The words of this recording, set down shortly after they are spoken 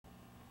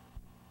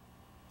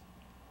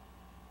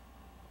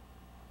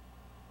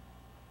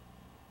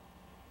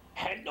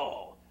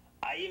Hello,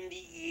 I am the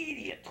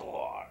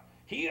Idiotor,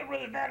 here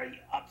with a very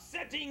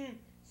upsetting,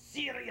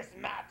 serious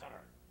matter.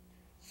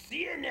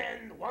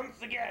 CNN, once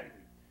again,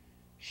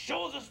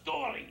 shows a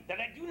story that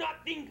I do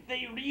not think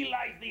they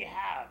realize they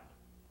have.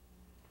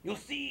 You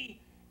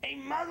see, a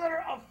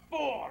mother of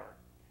 4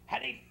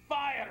 had a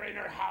fire in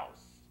her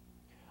house.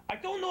 I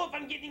don't know if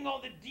I'm getting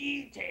all the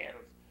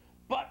details,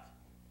 but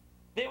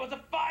there was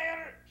a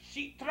fire.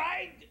 She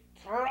tried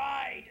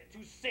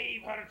to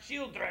save her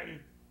children,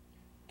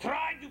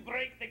 tried to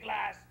break the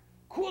glass,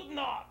 could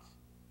not.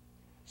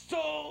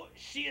 So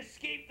she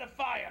escaped the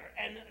fire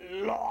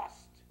and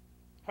lost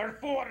her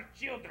 4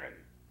 children.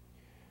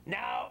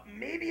 Now,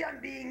 maybe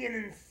I'm being an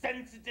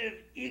insensitive,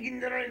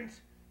 ignorant,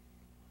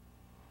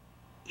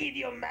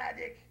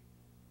 idiomatic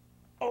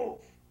oaf,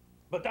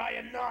 but I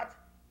am not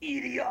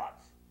idiot.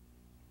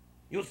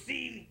 You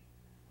see,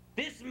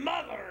 this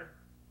mother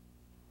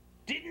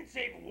didn't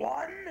save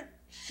 1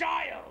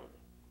 child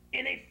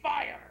in a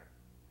fire,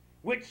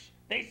 which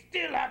they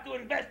still have to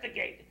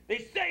investigate. They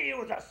say it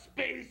was a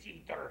space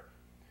eater.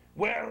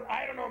 Well,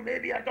 I don't know,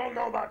 maybe I don't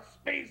know about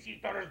space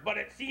eaters, but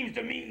it seems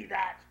to me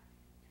that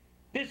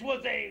this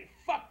was a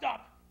fucked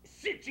up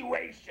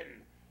situation.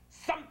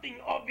 Something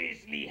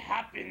obviously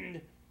happened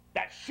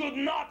that should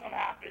not have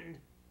happened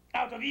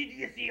out of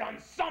idiocy on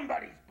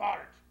somebody's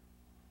part.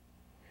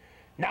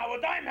 Now,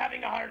 what I'm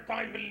having a hard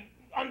time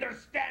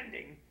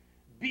understanding,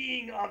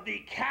 being of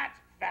the cat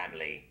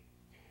family,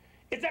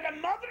 is that a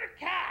mother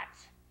cat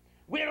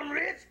will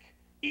risk,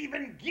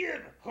 even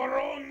give her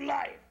own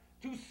life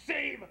to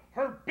save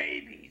her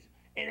babies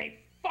in a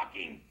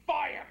fucking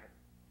fire.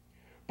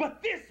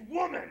 But this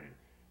woman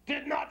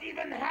did not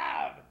even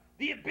have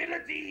the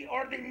ability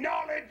or the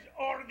knowledge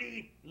or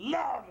the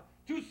love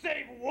to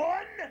save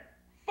 1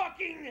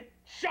 fucking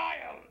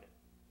child.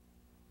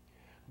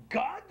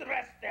 God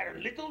rest their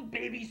little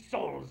baby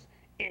souls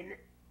in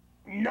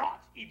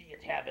not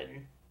idiot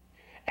heaven,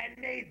 and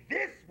may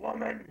this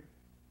woman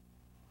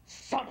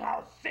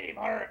somehow save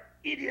her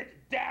idiot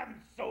damn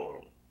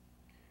soul.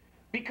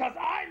 Because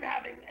I'm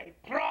having a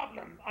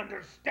problem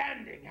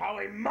understanding how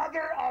a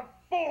mother of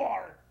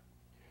 4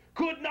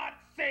 could not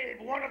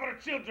save one of her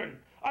children.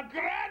 A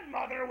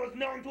grandmother was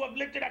known to have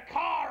lifted a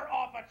car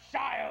off a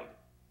child.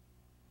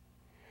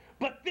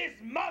 But this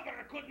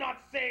mother could not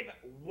save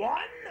 1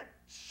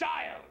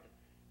 child.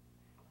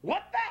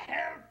 What the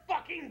hell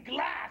fucking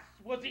glass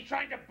was he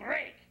trying to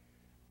break?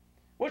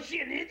 Was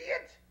she an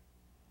idiot?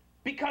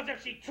 Because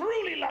if she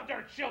truly loved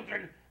her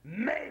children,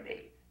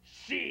 maybe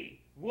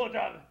she would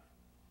have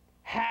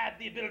had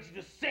the ability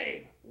to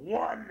save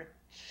 1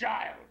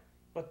 child.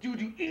 But due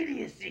to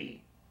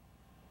idiocy,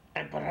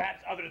 and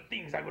perhaps other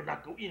things I will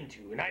not go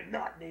into, and I'm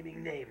not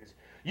naming names,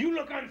 you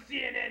look on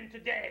CNN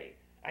today,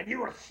 and you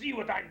will see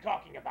what I'm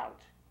talking about.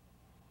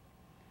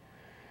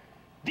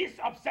 This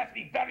upsets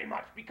me very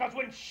much, because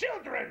when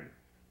children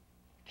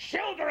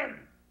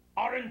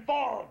are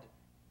involved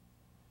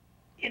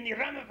in the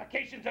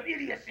ramifications of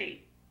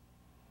idiocy,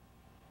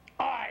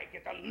 I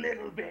get a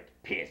little bit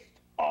pissed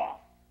off.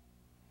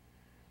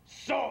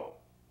 So,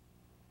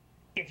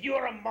 if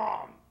you're a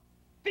mom,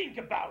 think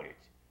about it.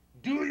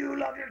 Do you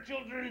love your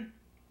children?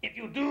 If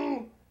you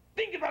do,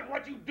 think about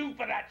what you do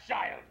for that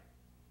child.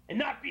 And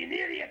not be an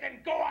idiot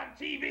and go on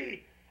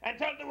TV and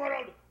tell the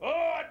world,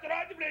 oh, I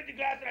tried to break the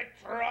glass and I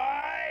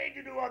tried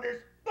to do all this,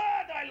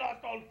 but I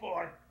lost all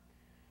 4.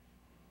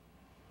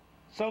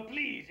 So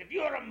please, if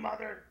you're a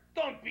mother,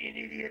 don't be an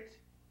idiot.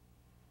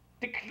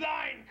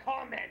 Decline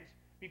comment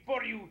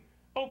before you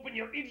open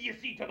your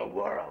idiocy to the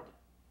world.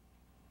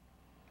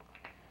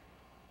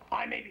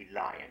 I may be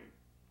lying,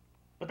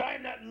 but I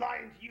am not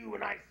lying to you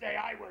when I say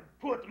I would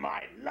put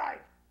my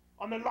life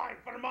on the line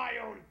for my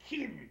own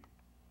kin.